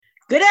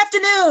Good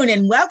afternoon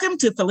and welcome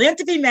to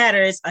Philanthropy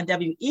Matters on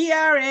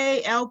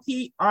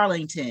WERALP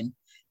Arlington,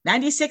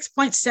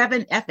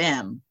 96.7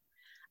 FM.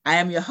 I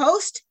am your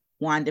host,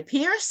 Wanda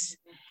Pierce,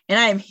 and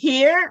I am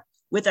here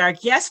with our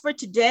guest for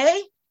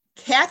today,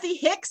 Cathy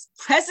Hicks,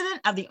 President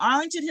of the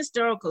Arlington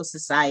Historical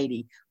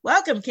Society.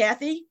 Welcome,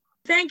 Cathy.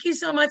 Thank you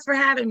so much for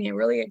having me. I'm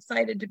really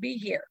excited to be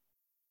here.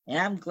 And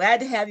I'm glad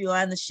to have you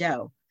on the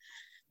show.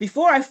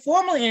 Before I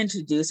formally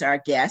introduce our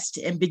guest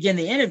and begin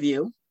the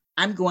interview,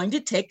 I'm going to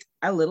take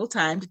a little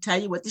time to tell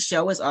you what the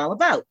show is all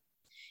about.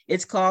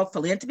 It's called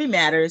Philanthropy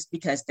Matters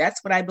because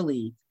that's what I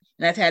believe.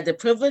 And I've had the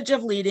privilege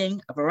of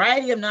leading a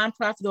variety of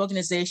nonprofit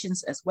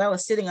organizations as well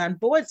as sitting on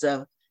boards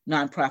of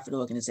nonprofit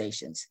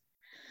organizations.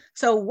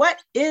 So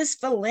what is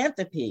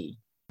philanthropy?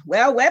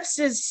 Well,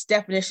 Webster's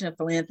definition of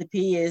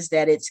philanthropy is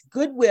that it's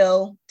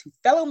goodwill to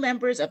fellow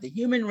members of the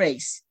human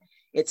race.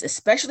 It's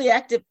especially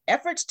active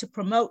efforts to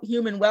promote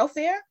human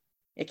welfare.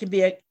 It can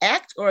be an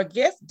act or a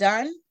gift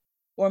done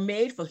or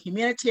made for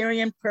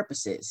humanitarian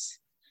purposes.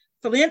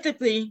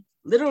 Philanthropy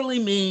literally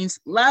means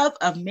love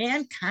of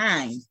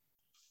mankind.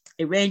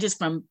 It ranges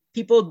from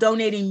people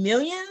donating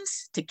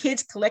millions to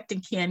kids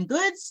collecting canned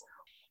goods.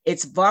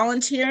 It's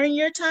volunteering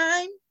your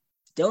time,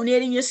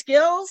 donating your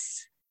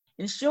skills.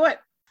 In short,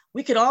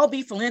 we could all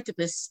be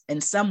philanthropists in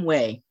some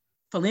way.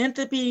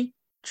 Philanthropy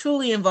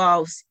truly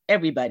involves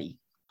everybody.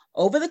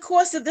 Over the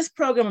course of this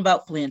program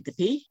about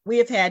philanthropy, we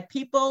have had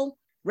people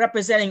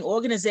representing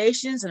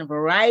organizations in a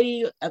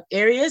variety of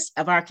areas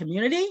of our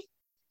community: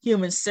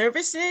 human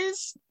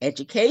services,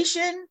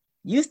 education,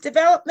 youth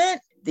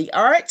development, the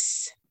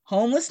arts,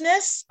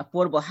 homelessness,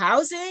 affordable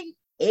housing,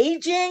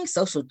 aging,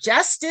 social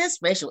justice,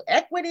 racial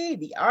equity,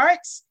 the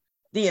arts,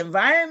 the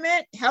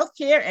environment,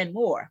 healthcare, and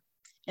more.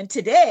 And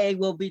today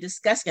we'll be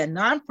discussing a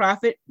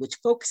nonprofit which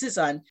focuses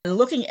on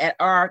looking at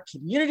our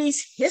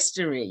community's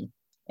history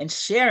and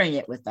sharing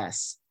it with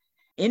us.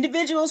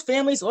 Individuals,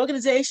 families,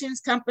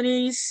 organizations,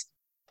 companies,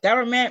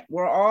 government,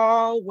 we're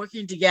all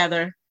working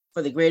together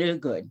for the greater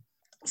good.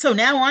 So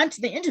now on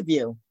to the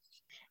interview.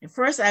 And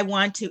first, I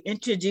want to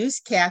introduce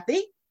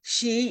Cathy.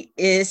 She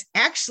is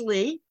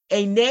actually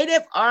a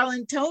native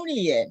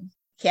Arlingtonian.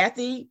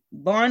 Cathy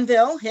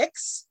Barnville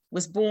Hicks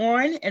was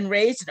born and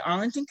raised in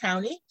Arlington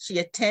County. She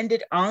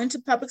attended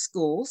Arlington Public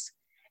Schools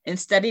and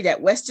studied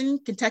at Western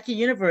Kentucky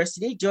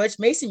University, George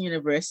Mason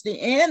University,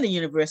 and the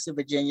University of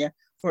Virginia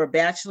for a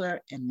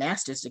bachelor and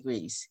master's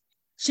degrees.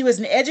 She was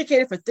an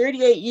educator for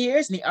 38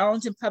 years in the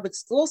Arlington Public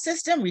School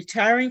System,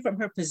 retiring from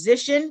her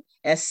position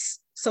as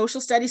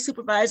social studies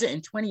supervisor in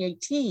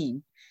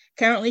 2018.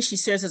 Currently, she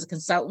serves as a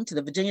consultant to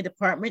the Virginia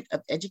Department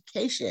of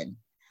Education.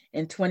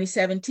 In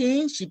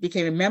 2017, she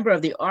became a member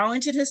of the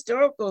Arlington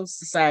Historical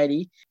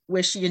Society,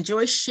 where she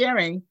enjoys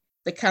sharing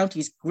the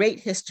county's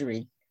great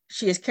history.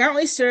 She is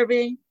currently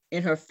serving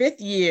in her 5th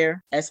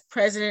year as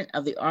president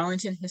of the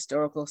Arlington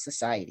Historical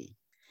Society.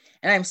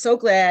 And I'm so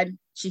glad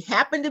she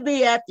happened to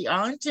be at the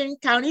Arlington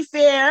County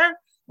Fair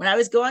when I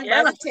was going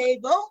by the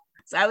table.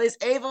 So I was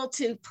able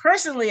to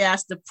personally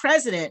ask the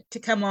president to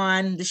come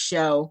on the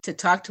show to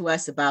talk to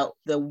us about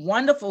the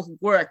wonderful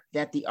work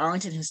that the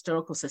Arlington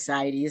Historical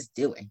Society is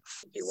doing.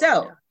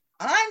 So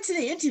on to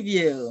the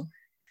interview.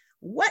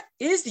 What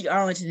is the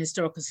Arlington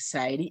Historical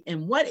Society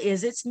and what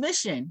is its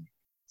mission?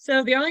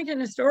 So the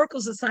Arlington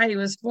Historical Society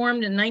was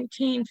formed in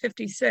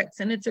 1956,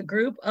 and it's a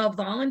group of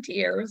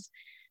volunteers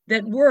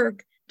that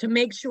work to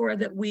make sure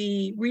that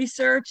we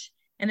research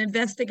and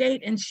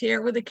investigate and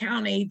share with the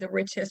county the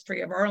rich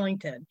history of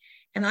Arlington.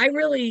 And I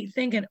really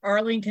think that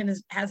Arlington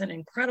has an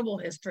incredible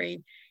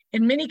history.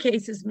 In many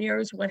cases,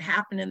 mirrors what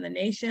happened in the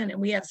nation,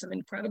 and we have some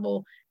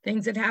incredible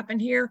things that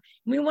happened here.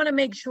 We want to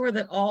make sure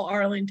that all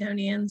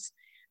Arlingtonians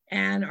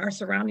and our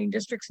surrounding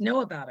districts know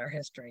about our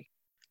history.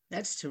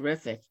 That's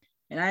terrific.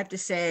 And I have to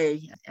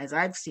say, as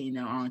I've seen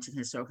the Arlington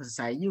Historical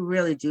Society, you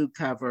really do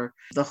cover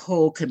the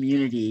whole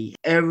community.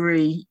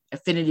 Every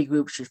affinity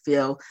group should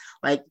feel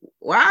like,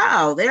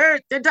 wow,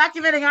 they're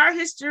documenting our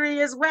history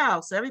as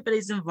well. So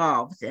everybody's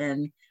involved.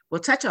 And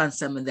we'll touch on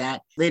some of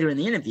that later in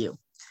the interview.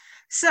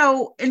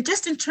 So, and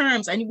just in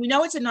terms, we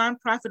know it's a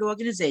nonprofit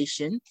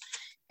organization.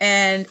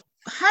 And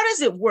how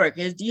does it work?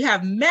 Do you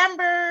have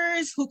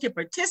members who can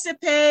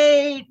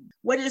participate?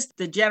 What is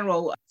the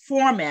general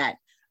format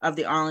of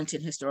the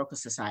Arlington Historical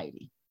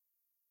Society?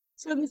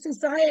 So the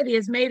society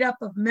is made up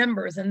of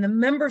members, and the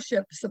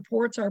membership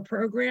supports our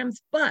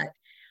programs, but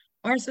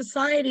our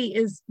society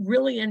is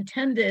really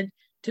intended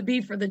to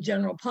be for the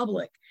general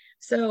public.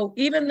 So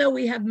even though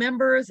we have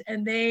members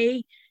and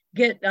they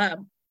get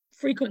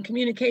frequent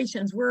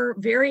communications, we're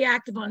very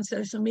active on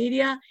social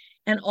media,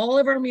 and all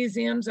of our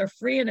museums are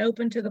free and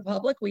open to the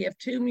public. We have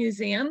 2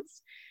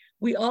 museums.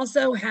 We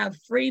also have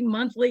free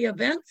monthly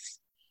events,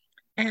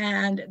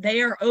 and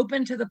they are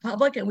open to the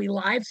public, and we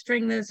live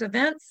stream those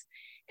events.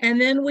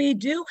 And then we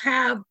do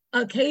have,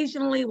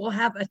 occasionally we'll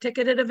have a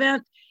ticketed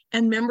event,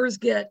 and members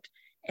get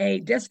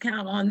a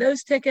discount on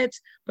those tickets.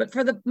 But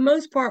for the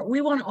most part, we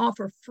want to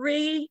offer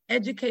free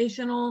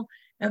educational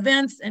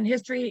events and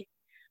history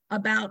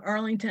about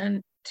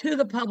Arlington to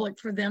the public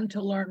for them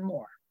to learn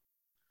more.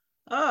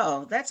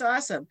 Oh, that's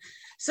awesome.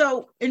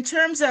 So in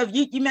terms of,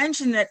 you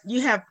mentioned that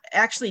you have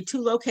actually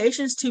two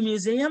locations, two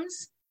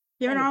museums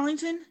here in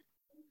Arlington?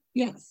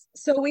 Yes.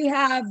 So we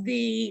have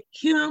the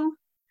Hume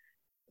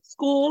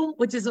School,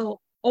 which is the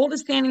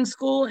oldest standing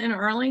school in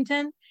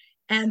Arlington.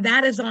 And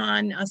that is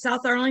on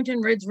South Arlington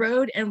Ridge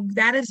Road. And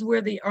that is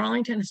where the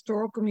Arlington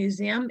Historical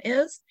Museum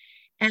is.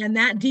 And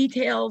that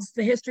details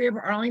the history of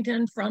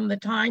Arlington from the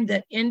time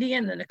that the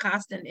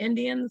Anacostan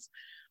Indians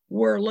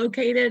were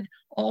located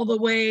all the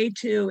way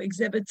to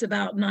exhibits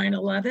about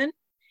 9/11.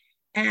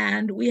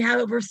 And we have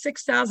over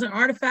 6,000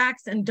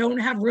 artifacts and don't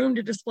have room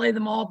to display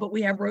them all, but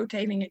we have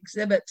rotating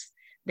exhibits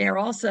there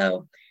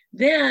also.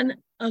 Then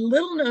a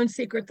little known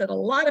secret that a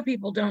lot of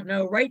people don't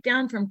know, right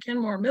down from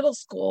Kenmore Middle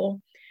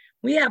School,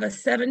 we have a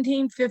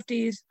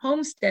 1750s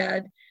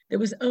homestead that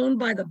was owned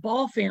by the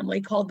Ball family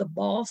called the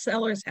Ball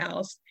Sellers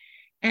House.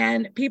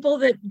 And people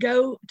that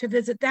go to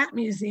visit that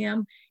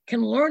museum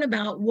can learn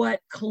about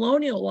what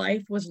colonial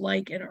life was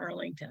like in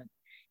Arlington.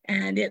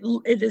 And it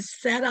is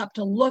set up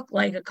to look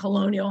like a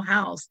colonial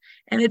house.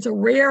 And it's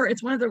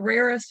one of the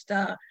rarest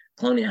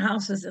colonial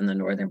houses in the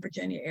Northern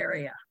Virginia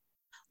area.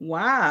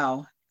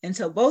 Wow. And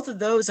so both of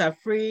those are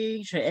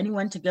free for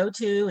anyone to go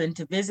to and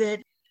to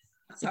visit.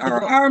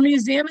 Our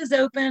museum is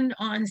open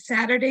on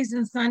Saturdays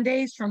and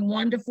Sundays from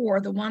 1 to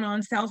 4, the one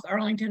on South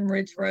Arlington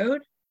Ridge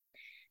Road.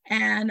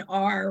 And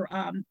our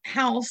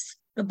house,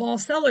 the Ball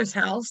Sellers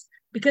House,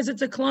 because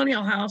it's a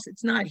colonial house,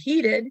 it's not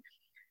heated.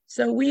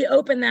 So we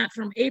open that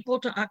from April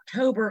to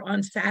October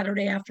on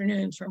Saturday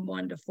afternoons from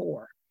 1 to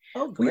 4.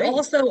 Oh, great. We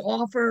also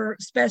offer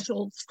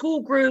special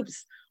school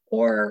groups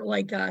or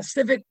like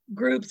civic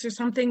groups or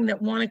something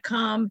that want to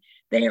come.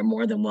 They are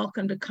more than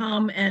welcome to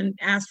come and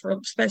ask for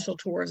special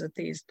tours at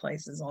these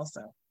places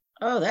also.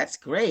 Oh, that's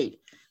great.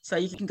 So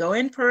you can go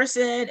in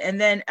person, and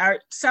then are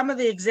some of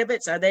the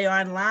exhibits, are they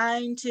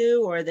online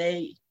too, or are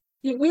they?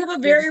 We have a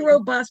very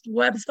robust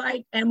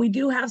website, and we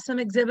do have some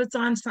exhibits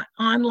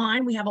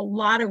online. We have a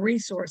lot of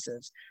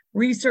resources,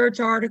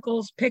 research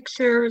articles,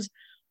 pictures,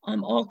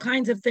 all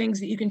kinds of things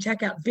that you can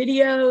check out,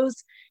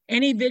 videos,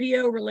 any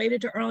video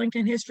related to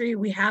Arlington history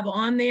we have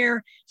on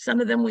there.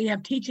 Some of them we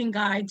have teaching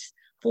guides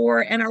for,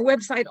 and our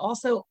website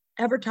also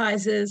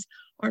advertises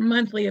our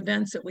monthly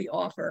events that we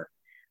offer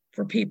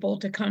for people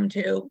to come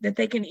to, that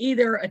they can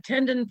either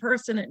attend in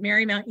person at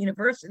Marymount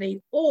University,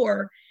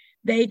 or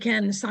they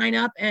can sign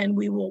up and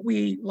we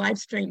live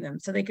stream them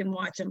so they can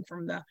watch them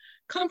from the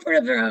comfort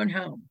of their own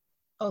home.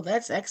 Oh,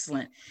 that's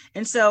excellent.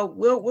 And so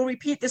we'll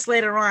repeat this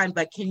later on,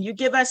 but can you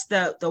give us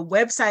the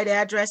website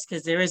address?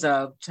 Because there is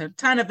a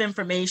ton of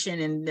information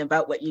and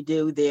about what you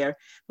do there.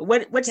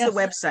 But what's the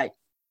website?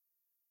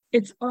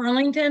 It's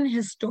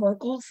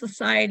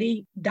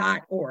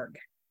arlingtonhistoricalsociety.org.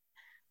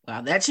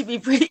 Wow, that should be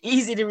pretty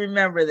easy to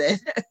remember then.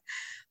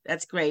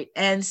 That's great.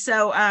 And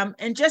so,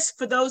 and just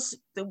for those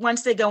that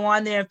once they go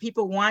on there, if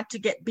people want to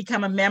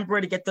become a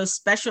member to get those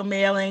special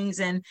mailings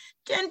and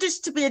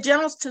just to be a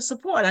general to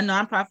support a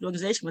nonprofit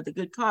organization with a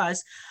good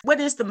cause,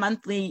 what is the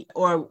monthly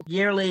or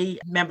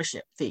yearly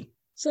membership fee?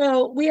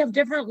 So we have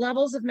different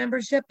levels of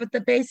membership, but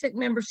the basic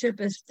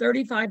membership is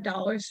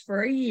 $35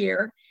 for a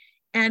year.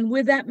 And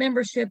with that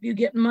membership, you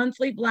get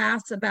monthly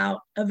blasts about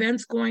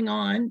events going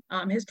on,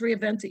 history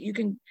events that you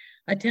can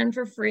attend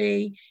for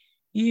free.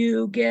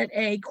 You get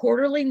a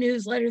quarterly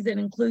newsletter that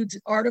includes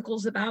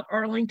articles about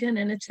Arlington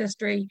and its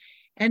history.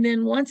 And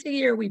then once a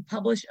year, we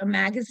publish a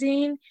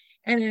magazine,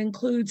 and it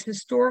includes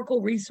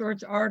historical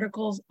research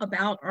articles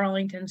about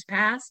Arlington's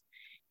past.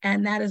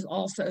 And that is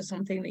also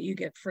something that you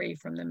get free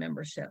from the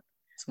membership.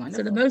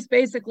 So the most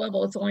basic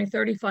level, it's only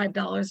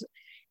 $35.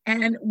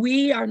 And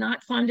we are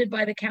not funded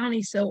by the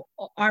county. So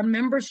our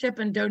membership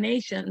and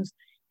donations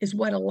is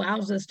what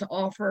allows us to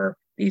offer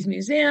these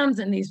museums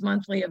and these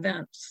monthly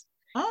events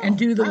and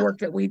do the work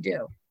that we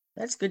do.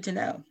 That's good to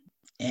know.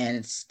 And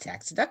it's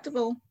tax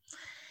deductible.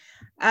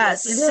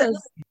 Yes, it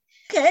is.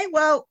 Okay,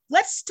 well,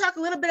 let's talk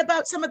a little bit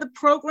about some of the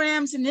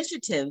programs,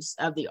 initiatives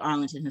of the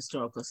Arlington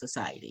Historical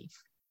Society.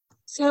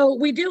 So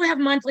we do have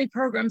monthly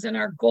programs, and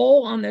our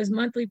goal on those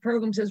monthly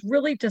programs is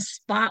really to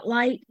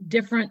spotlight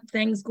different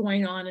things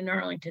going on in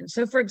Arlington.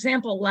 So for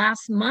example,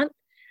 last month,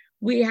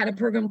 we had a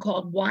program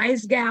called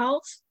Wise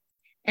Gals,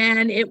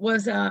 and it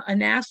was a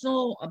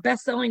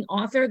best-selling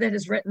author that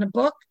has written a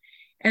book,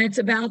 and it's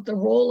about the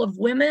role of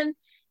women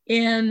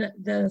in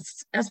the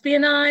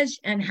espionage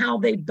and how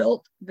they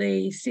built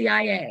the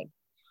CIA.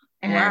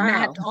 And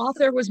that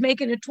author was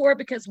making a tour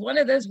because one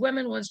of those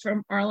women was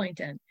from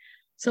Arlington.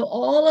 So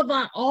all of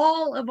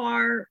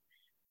our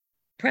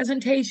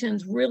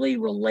presentations really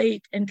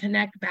relate and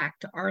connect back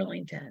to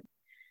Arlington.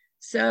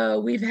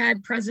 So we've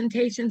had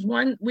presentations.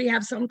 We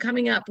have some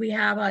coming up. We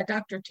have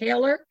Dr.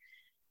 Taylor,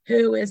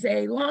 who is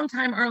a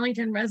longtime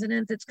Arlington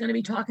resident that's going to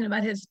be talking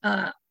about his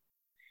I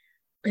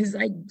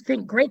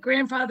think,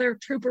 great-grandfather,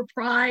 Trooper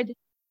Pride,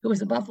 who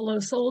was a Buffalo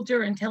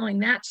soldier, and telling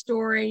that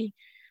story.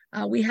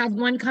 We have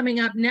one coming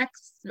up in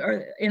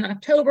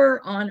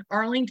October on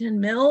Arlington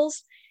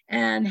Mills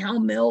and how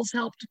mills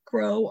helped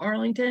grow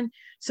Arlington.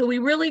 So we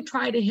really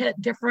try to hit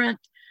different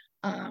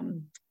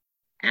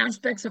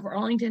aspects of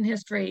Arlington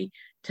history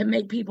to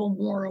make people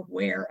more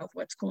aware of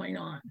what's going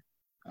on.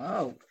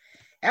 Oh,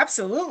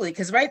 absolutely.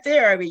 Because right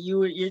there, I mean,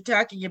 you're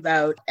talking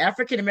about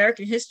African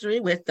American history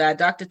with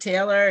Dr.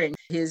 Taylor and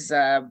his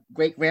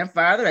great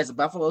grandfather as a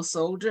Buffalo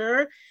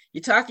Soldier.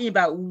 You're talking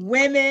about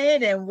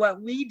women and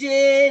what we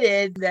did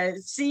and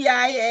the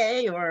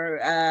CIA or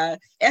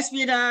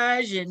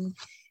espionage, and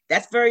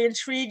that's very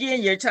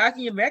intriguing. You're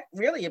talking about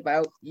really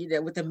about,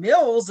 with the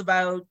mills,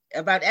 about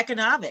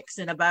economics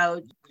and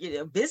about,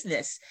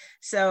 business.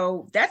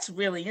 So that's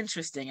really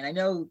interesting. And I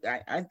know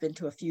I've been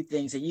to a few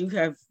things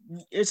and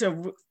it's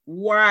a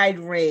wide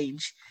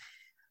range.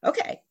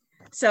 Okay.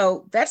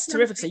 So that's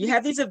terrific. So you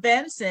have these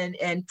events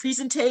and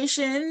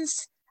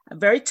presentations,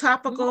 very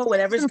topical,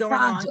 whatever's going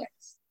on.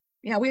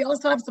 Yeah, we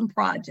also have some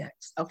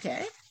projects.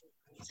 Okay.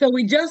 So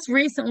we just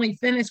recently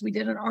finished, we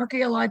did an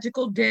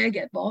archaeological dig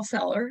at Ball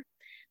Cellar,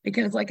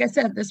 because like I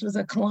said, this was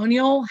a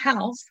colonial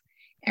house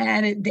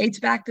and it dates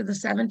back to the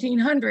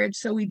 1700s.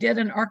 So we did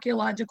an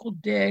archaeological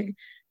dig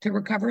to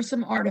recover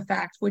some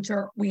artifacts, which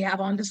we have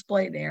on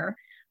display there.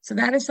 So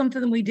that is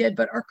something that we did.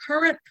 But our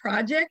current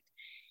project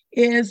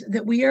is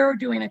that we are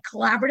doing a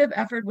collaborative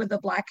effort with the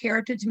Black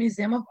Heritage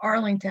Museum of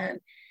Arlington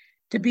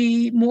to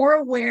be more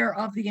aware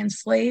of the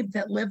enslaved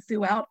that lived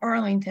throughout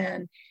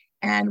Arlington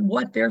and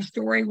what their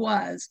story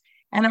was.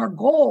 And our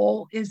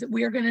goal is that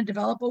we are going to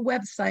develop a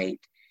website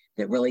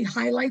that really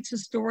highlights the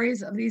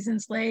stories of these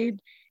enslaved.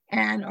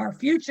 And our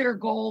future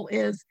goal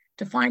is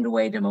to find a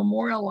way to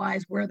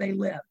memorialize where they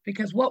live.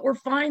 Because what we're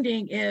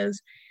finding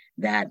is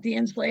that the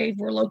enslaved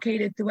were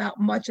located throughout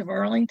much of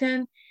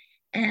Arlington.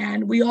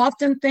 And we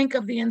often think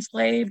of the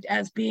enslaved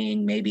as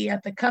being maybe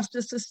at the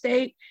Custis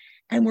Estate.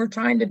 And we're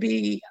trying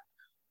to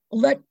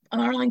let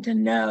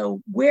Arlington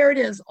know where it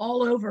is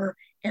all over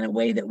in a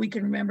way that we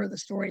can remember the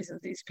stories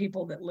of these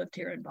people that lived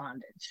here in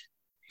bondage.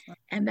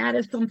 And that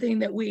is something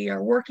that we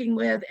are working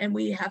with. And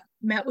we have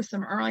met with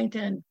some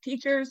Arlington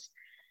teachers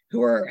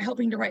who are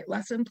helping to write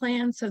lesson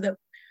plans so that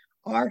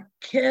our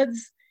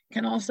kids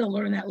can also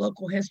learn that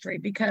local history.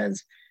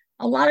 Because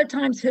a lot of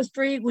times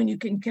history, when you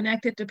can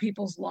connect it to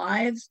people's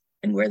lives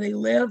and where they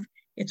live,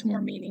 it's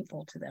more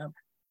meaningful to them.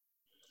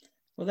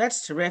 Well,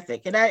 that's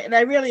terrific. And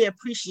I really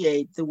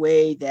appreciate the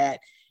way that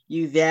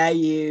you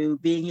value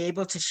being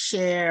able to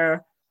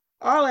share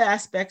all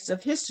aspects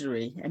of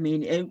history. I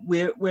mean,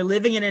 we're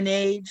living in an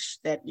age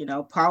that,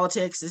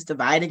 politics is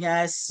dividing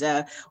us,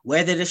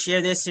 whether to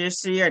share this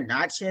history or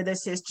not share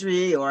this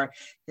history, or,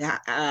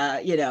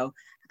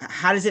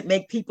 how does it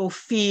make people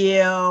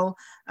feel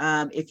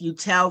if you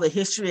tell the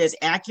history as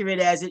accurate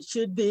as it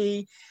should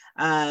be.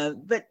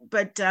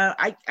 But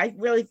I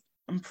really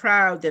am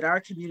proud that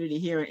our community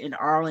here in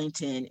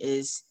Arlington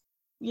is,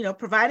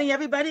 providing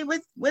everybody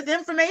with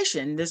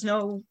information. There's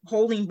no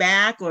holding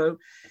back, or,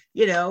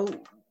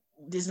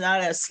 there's not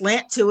a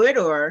slant to it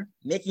or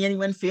making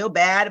anyone feel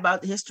bad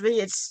about the history.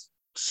 It's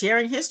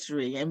sharing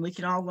history, and we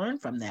can all learn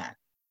from that.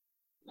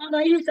 Well,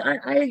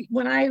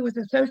 when I was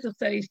a social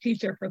studies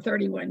teacher for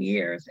 31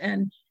 years,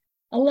 and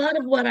a lot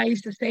of what I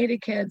used to say to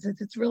kids is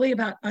it's really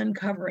about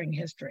uncovering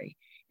history.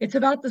 It's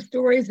about the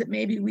stories that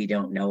maybe we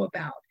don't know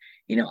about.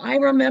 I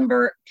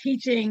remember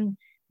teaching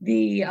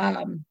the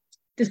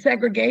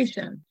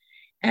desegregation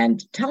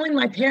and telling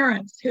my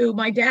parents, who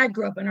my dad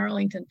grew up in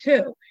Arlington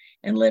too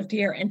and lived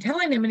here, and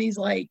telling him, and he's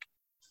like,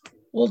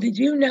 well, did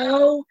you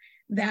know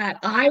that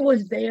I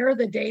was there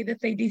the day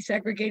that they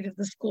desegregated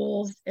the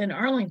schools in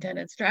Arlington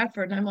at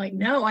Stratford? And I'm like,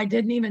 no, I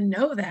didn't even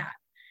know that,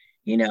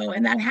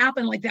 and that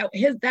happened like that.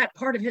 That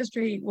part of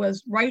history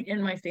was right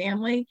in my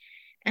family.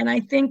 And I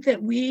think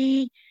that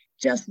we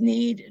just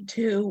need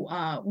to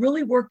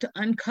really work to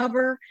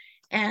uncover.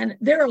 And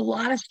there are a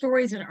lot of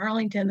stories in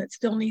Arlington that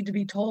still need to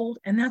be told.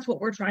 And that's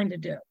what we're trying to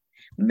do.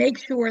 Make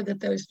sure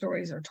that those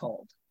stories are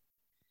told.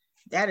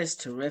 That is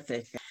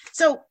terrific.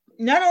 So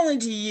not only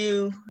do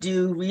you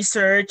do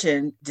research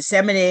and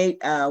disseminate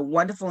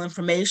wonderful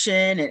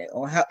information,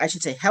 or I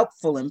should say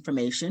helpful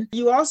information,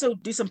 you also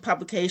do some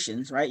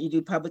publications, right? You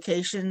do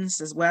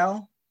publications as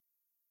well?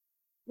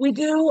 We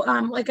do,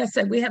 like I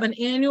said, we have an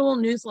annual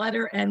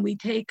newsletter, and we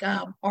take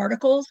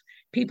articles,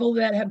 people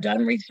that have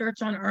done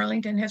research on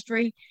Arlington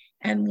history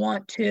and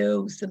want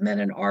to submit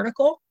an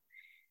article.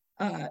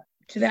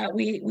 To that,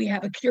 we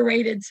have a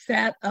curated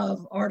set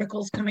of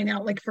articles coming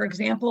out. Like, for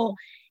example,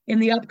 in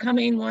the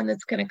upcoming one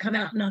that's going to come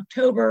out in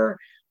October,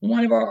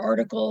 one of our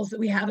articles that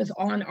we have is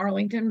on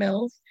Arlington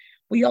Mills.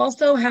 We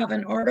also have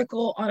an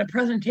article on a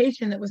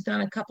presentation that was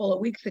done a couple of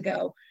weeks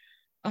ago.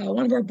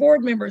 One of our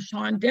board members,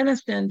 Sean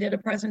Denniston, did a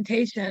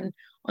presentation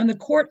on the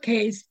court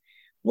case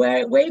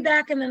where way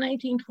back in the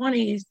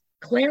 1920s,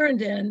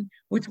 Clarendon,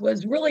 which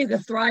was really the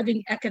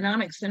thriving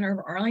economic center of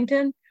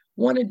Arlington,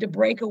 wanted to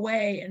break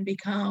away and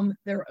become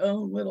their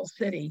own little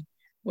city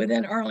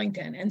within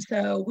Arlington. And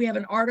so we have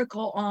an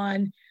article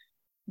on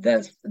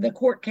the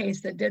court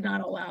case that did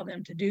not allow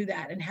them to do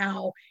that, and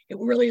how it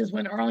really is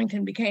when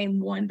Arlington became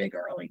one big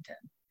Arlington.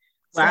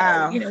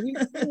 Wow. So, we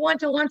want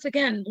to once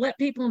again let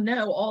people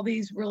know all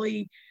these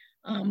really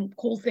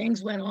cool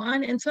things went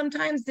on. And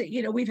sometimes that,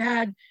 we've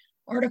had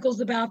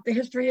articles about the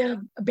history of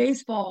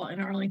baseball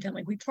in Arlington.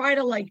 Like we try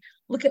to like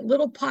look at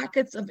little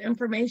pockets of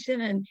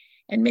information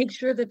and make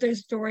sure that those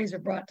stories are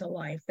brought to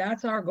life.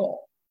 That's our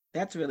goal.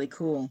 That's really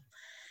cool.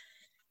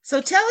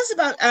 So tell us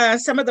about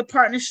some of the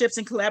partnerships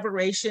and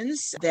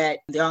collaborations that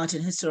the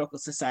Arlington Historical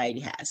Society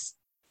has.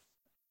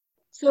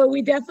 So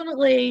we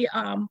definitely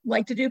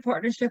like to do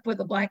partnership with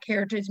the Black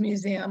Heritage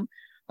Museum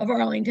of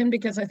Arlington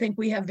because I think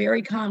we have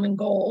very common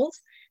goals.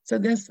 So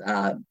this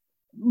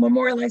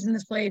memorializing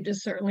this play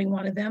is certainly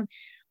one of them.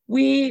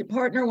 We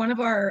partner, one of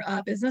our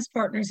business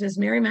partners is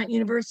Marymount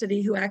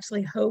University, who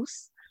actually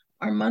hosts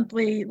our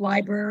monthly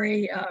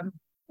library.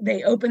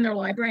 They open their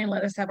library and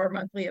let us have our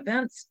monthly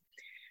events.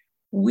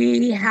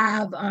 We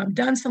have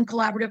done some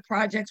collaborative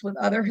projects with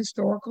other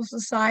historical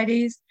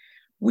societies.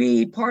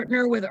 We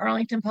partner with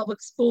Arlington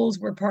Public Schools.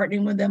 We're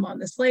partnering with them on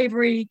the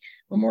slavery,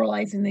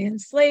 memorializing the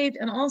enslaved,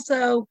 and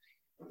also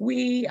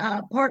we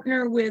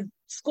partner with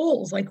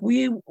schools. Like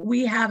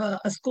we have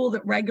a school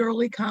that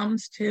regularly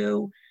comes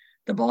to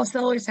the Ball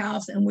Sellers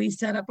House, and we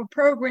set up a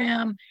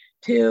program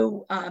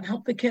to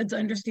help the kids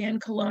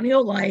understand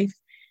colonial life.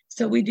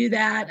 So we do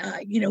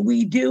that.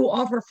 We do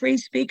offer free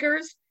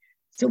speakers.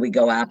 So we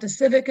go out to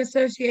civic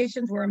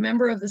associations. We're a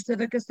member of the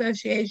civic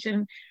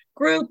association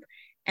group,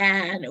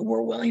 and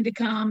we're willing to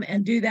come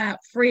and do that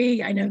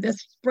free. I know this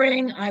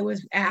spring I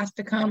was asked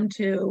to come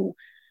to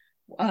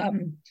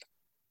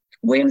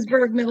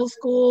Williamsburg Middle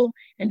School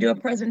and do a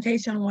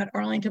presentation on what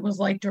Arlington was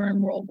like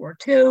during World War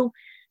II.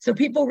 So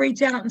people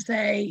reach out and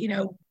say,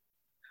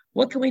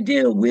 what can we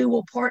do? We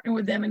will partner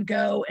with them and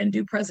go and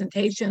do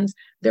presentations.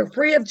 They're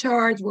free of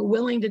charge. We're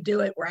willing to do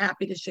it. We're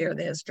happy to share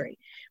the history.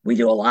 We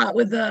do a lot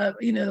with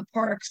the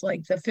parks,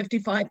 like the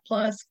 55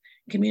 plus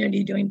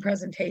community, doing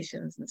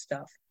presentations and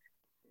stuff.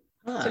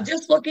 So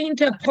just looking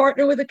to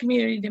partner with the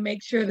community to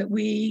make sure that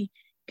we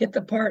get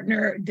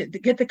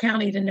the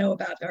county to know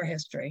about our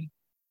history.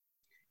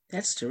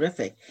 That's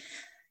terrific.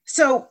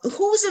 So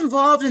who's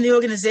involved in the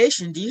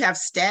organization? Do you have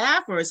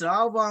staff or is it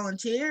all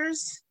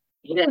volunteers?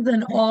 It is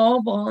an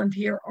all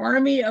volunteer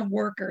army of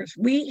workers.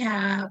 We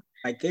have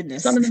my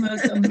goodness, some of the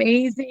most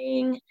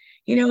amazing,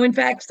 in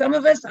fact, some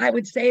of us, I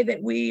would say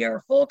that we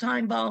are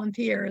full-time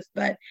volunteers,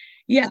 but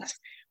yes,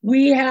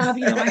 we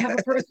have, I have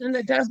a person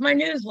that does my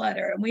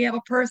newsletter, and we have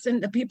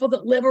the people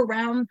that live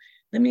around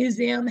the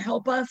museum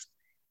help us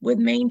with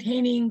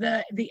maintaining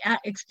the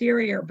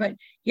exterior. But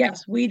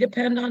yes, we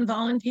depend on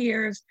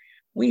volunteers.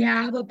 We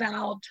have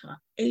about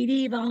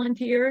 80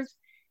 volunteers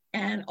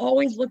and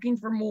always looking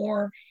for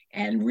more.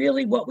 And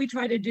really what we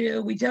try to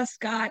do, we just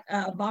got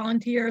a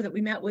volunteer that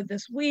we met with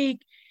this week.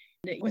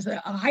 It was a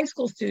high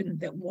school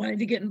student that wanted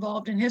to get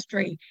involved in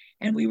history.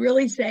 And we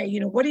really say,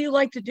 what do you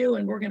like to do?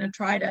 And we're going to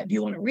try to, do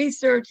you want to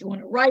research? Do you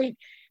want to write?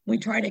 We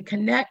try to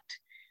connect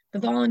the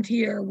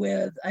volunteer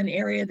with an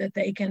area that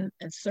they can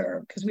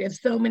serve, because we have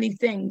so many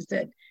things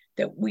that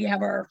we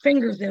have our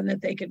fingers in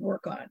that they could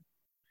work on.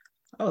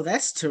 Oh,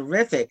 that's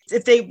terrific.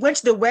 If they went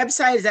to the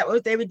website, is that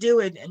what they would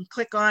do and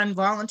click on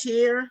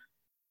volunteer?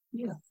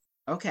 Yeah.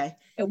 Okay.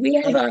 We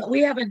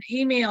have an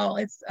email.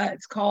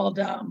 It's called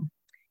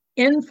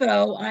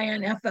info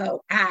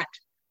at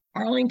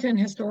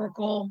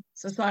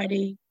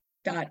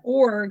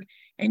arlingtonhistoricalsociety.org,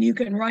 and you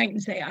can write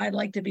and say, I'd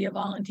like to be a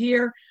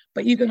volunteer.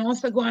 But you can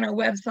also go on our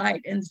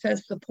website and it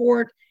says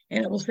support,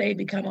 and it will say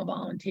become a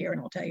volunteer, and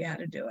it'll tell you how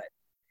to do it.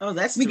 Oh,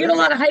 that's we terrific. Get a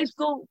lot of high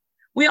school.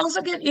 We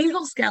also get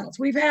Eagle Scouts.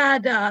 We've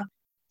had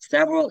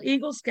several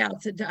Eagle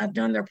Scouts that have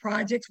done their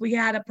projects. We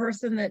had a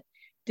person that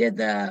did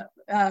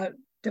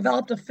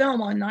developed a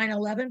film on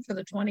 9/11 for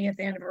the 20th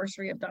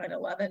anniversary of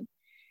 9/11.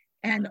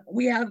 And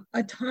we have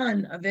a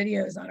ton of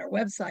videos on our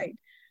website,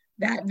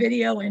 that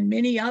video and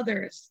many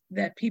others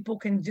that people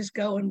can just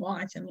go and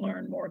watch and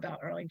learn more about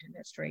Arlington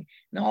history.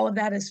 And all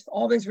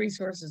those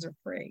resources are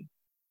free.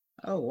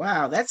 Oh,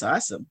 wow. That's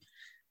awesome.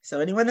 So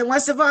anyone that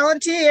wants to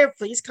volunteer,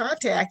 please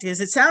contact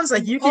us. It sounds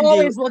like you can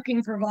always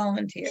looking for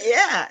volunteers.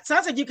 Yeah, it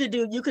sounds like you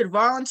could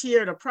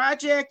volunteer at a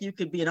project. You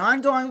could be an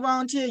ongoing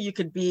volunteer. You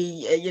could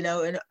be,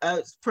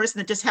 a person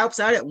that just helps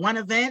out at one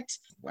event.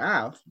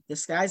 Wow, the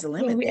sky's the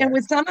limit. And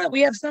with we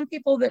have some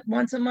people that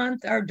once a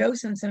month are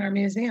docents in our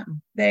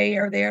museum. They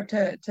are there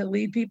to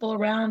lead people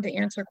around, to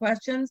answer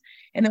questions.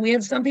 And then we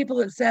have some people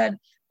that said,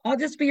 I'll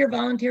just be your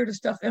volunteer to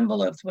stuff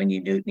envelopes when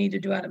you do need to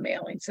do out a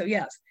mailing. So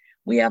yes.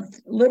 We have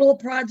little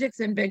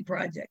projects and big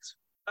projects.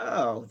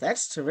 Oh,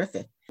 that's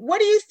terrific. What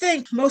do you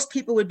think most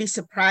people would be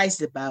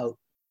surprised about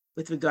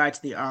with regard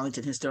to the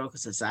Arlington Historical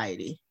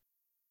Society?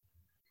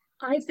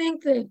 I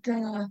think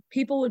that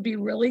people would be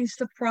really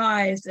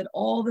surprised at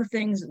all the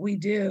things that we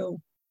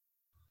do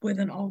with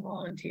an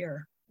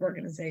all-volunteer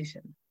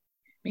organization.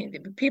 I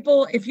mean,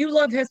 people, if you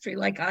love history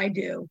like I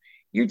do,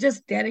 you're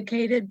just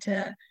dedicated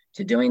to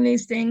doing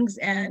these things.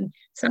 And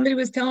somebody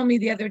was telling me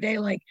the other day,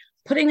 like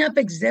putting up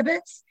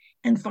exhibits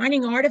and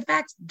finding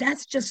artifacts,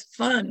 that's just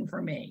fun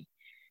for me.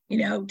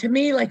 To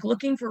me, like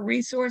looking for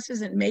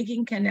resources and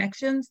making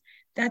connections,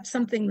 that's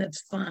something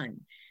that's fun.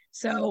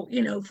 So,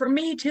 for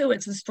me too,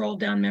 it's a stroll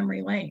down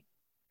memory lane.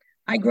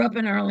 I grew up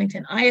in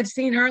Arlington. I have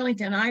seen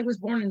Arlington. I was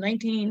born in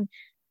 1956,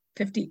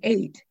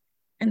 58.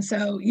 And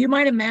so you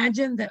might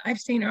imagine that I've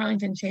seen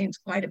Arlington change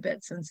quite a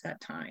bit since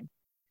that time.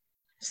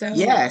 So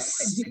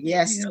yes,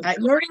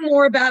 learning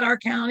more about our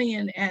county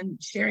and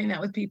sharing that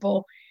with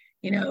people,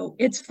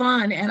 it's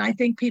fun. And I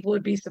think people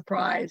would be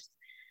surprised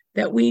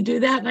that we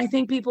do that. And I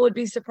think people would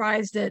be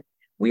surprised that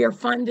we are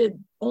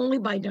funded only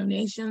by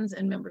donations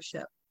and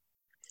membership.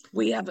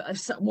 We have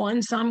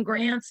some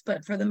grants,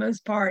 but for the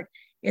most part,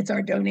 it's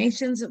our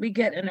donations that we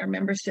get and our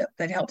membership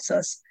that helps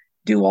us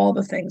do all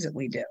the things that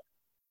we do.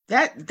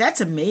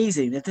 That's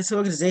amazing that this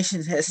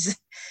organization has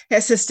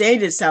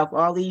sustained itself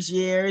all these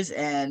years,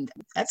 and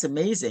that's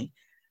amazing.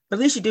 But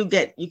at least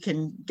you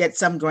can get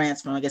some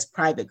grants from, I guess,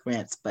 private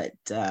grants. But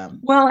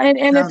well,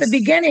 and at the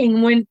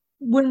beginning,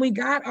 when we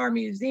got our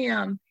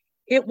museum,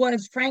 it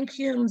was Frank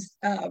Hume's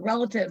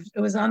relative. It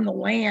was on the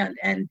land,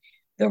 and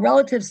the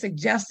relative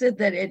suggested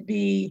that it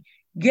be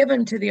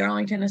given to the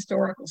Arlington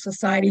Historical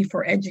Society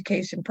for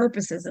education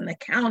purposes, and the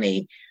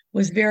county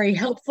was very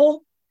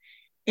helpful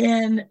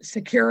in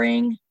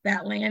securing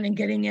that land and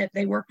getting it.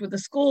 They worked with the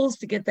schools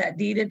to get that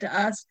deeded to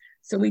us.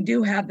 So we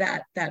do have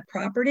that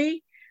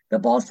property. The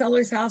Ball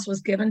Sellers house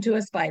was given to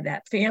us by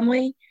that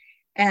family.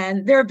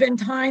 And there have been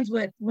times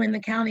when the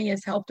county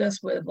has helped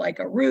us with like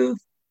a roof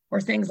or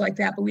things like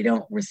that, but we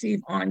don't receive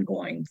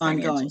ongoing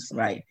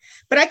right.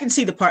 But I can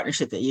see the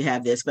partnership that you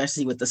have there,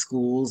 especially with the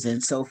schools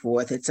and so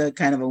forth. It's a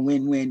kind of a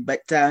win-win,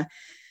 but I'm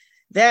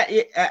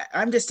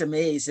just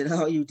amazed at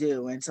all you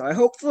do. And so I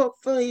hope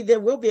hopefully there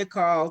will be a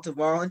call to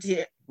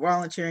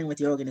volunteering with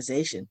the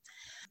organization.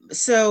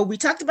 So we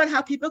talked about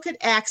how people could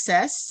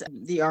access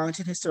the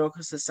Arlington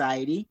Historical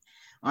Society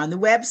on the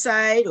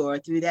website or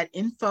through that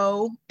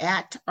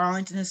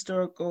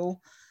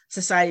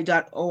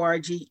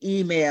info@arlingtonhistoricalsociety.org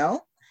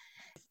email.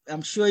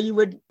 I'm sure you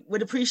would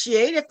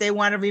appreciate if they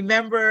want to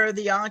remember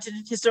the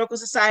Arlington Historical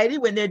Society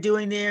when they're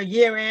doing their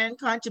year-end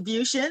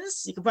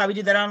contributions. You can probably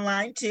do that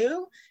online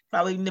too,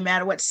 probably no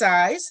matter what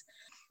size.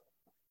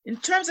 In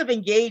terms of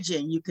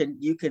engaging, you can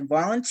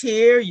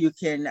volunteer, you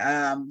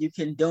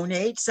can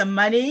donate some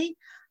money.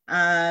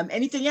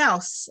 Anything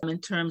else in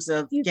terms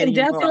of you getting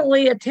can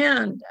definitely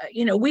attend.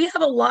 We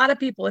have a lot of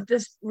people at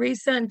this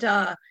recent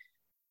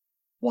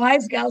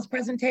Wives Gals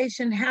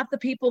presentation. Half the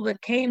people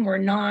that came were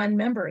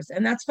non-members,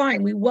 and that's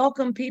fine. We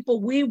welcome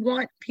people. We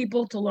want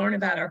people to learn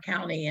about our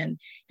county and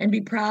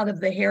be proud of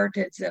the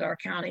heritage that our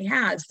county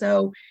has.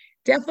 So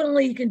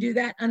definitely you can do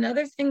that.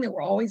 Another thing that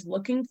we're always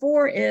looking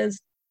for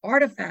is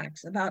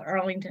artifacts about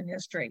Arlington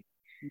history.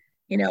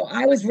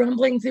 I was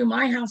rumbling through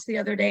my house the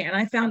other day and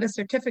I found a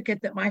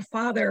certificate that my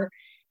father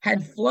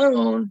had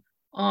flown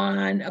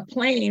on a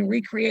plane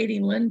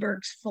recreating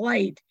Lindbergh's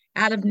flight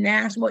out of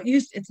National,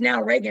 it's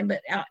now Reagan, but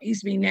it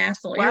used to be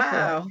National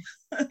Airport.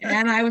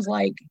 And I was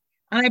like,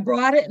 and I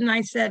brought it and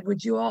I said,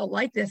 would you all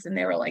like this? And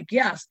they were like,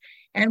 yes.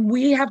 And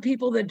we have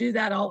people that do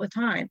that all the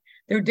time.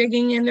 They're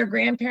digging in their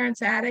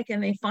grandparents' attic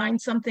and they find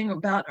something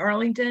about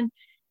Arlington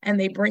and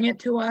they bring it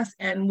to us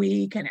and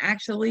we can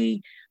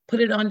actually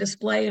put it on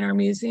display in our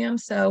museum.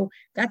 So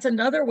that's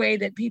another way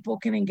that people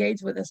can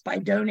engage with us, by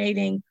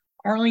donating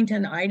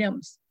Arlington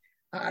items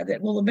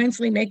that will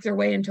eventually make their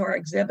way into our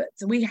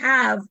exhibits. We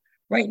have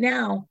right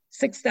now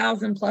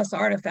 6,000 plus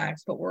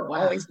artifacts, but we're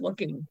always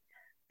looking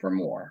for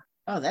more.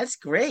 Oh, that's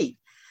great.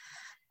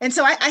 And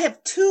so I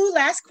have two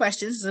last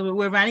questions. So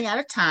we're running out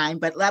of time,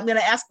 but I'm going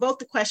to ask both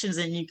the questions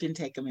and you can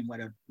take them in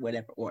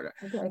whatever order.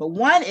 Okay. But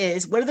one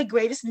is, what are the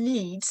greatest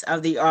needs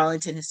of the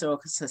Arlington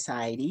Historical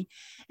Society?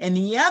 And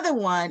the other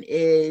one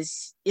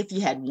is, if you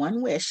had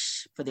one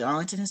wish for the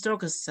Arlington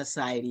Historical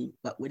Society,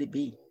 what would it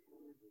be?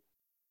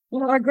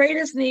 Well, our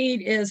greatest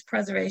need is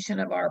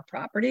preservation of our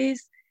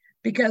properties,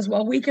 because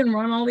while we can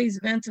run all these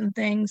events and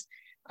things,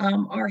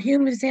 our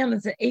Hume Museum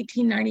is an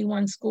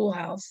 1891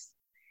 schoolhouse.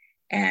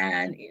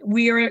 And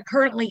we are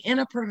currently in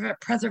a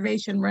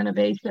preservation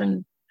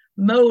renovation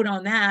mode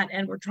on that.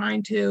 And we're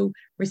trying to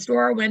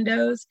restore our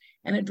windows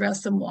and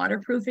address some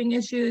waterproofing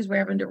issues. We're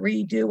having to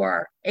redo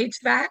our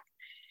HVAC.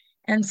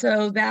 And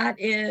so that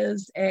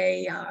is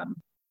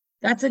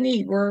that's a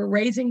need. We're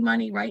raising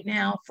money right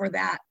now for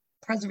that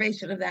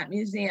preservation of that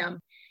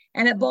museum.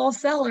 And at Ball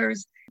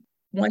Sellers,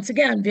 once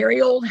again,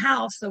 very old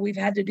house. So we've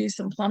had to do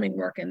some plumbing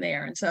work in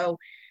there. And so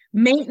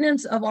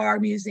maintenance of our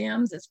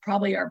museums is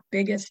probably our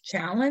biggest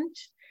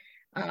challenge.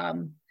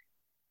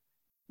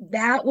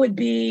 That would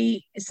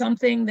be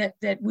something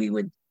that we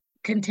would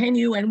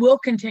continue and will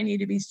continue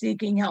to be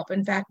seeking help.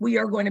 In fact, we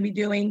are going to be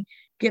doing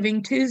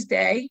Giving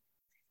Tuesday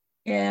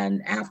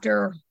and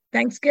after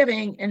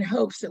Thanksgiving in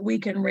hopes that we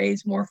can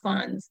raise more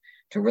funds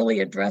to really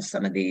address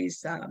some of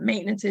these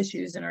maintenance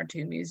issues in our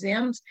two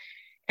museums.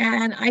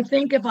 And I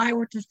think if I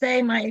were to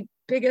say my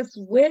biggest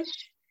wish,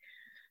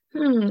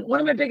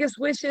 one of my biggest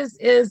wishes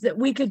is that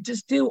we could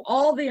just do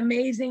all the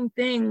amazing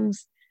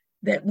things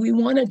that we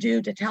want to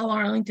do to tell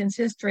Arlington's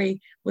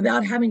history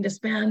without having to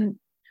spend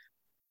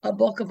a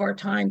bulk of our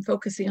time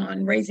focusing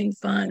on raising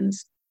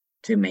funds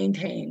to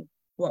maintain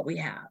what we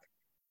have.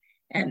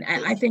 And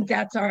I think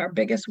that's our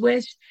biggest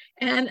wish.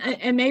 And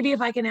maybe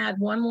if I can add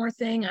one more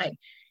thing,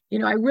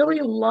 I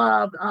really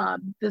love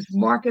this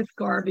Marcus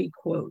Garvey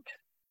quote.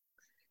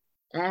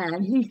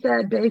 And he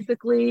said,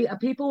 basically, a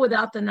people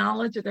without the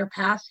knowledge of their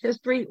past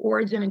history,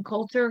 origin, and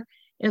culture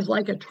is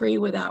like a tree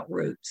without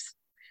roots.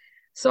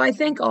 So I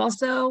think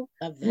also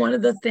one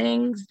of the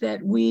things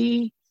that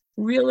we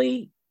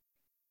really,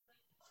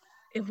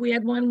 if we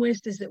had one wish,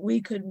 is that we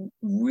could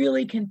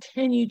really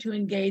continue to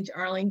engage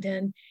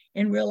Arlington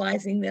in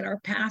realizing that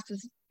our past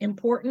is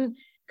important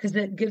because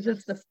it gives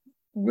us the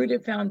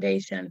rooted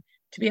foundation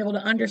to be able to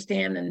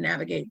understand and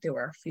navigate through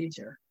our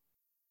future.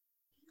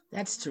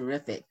 That's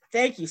terrific.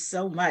 Thank you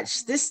so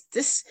much. This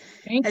has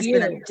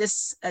been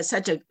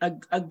such a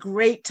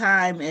great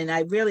time, and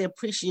I really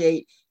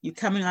appreciate you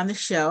coming on the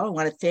show. I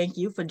want to thank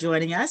you for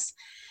joining us.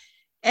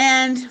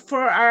 And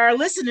for our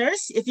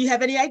listeners, if you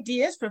have any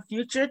ideas for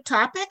future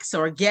topics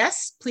or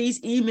guests, please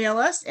email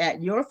us at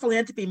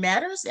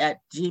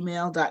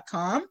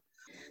yourphilanthropymatters@gmail.com.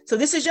 So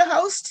this is your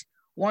host,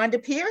 Wanda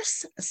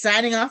Pierce,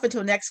 signing off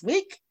until next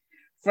week.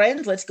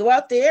 Friends, let's go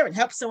out there and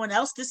help someone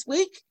else this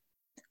week,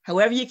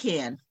 however you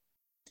can.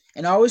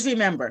 And always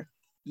remember,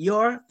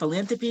 your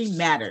philanthropy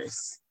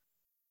matters.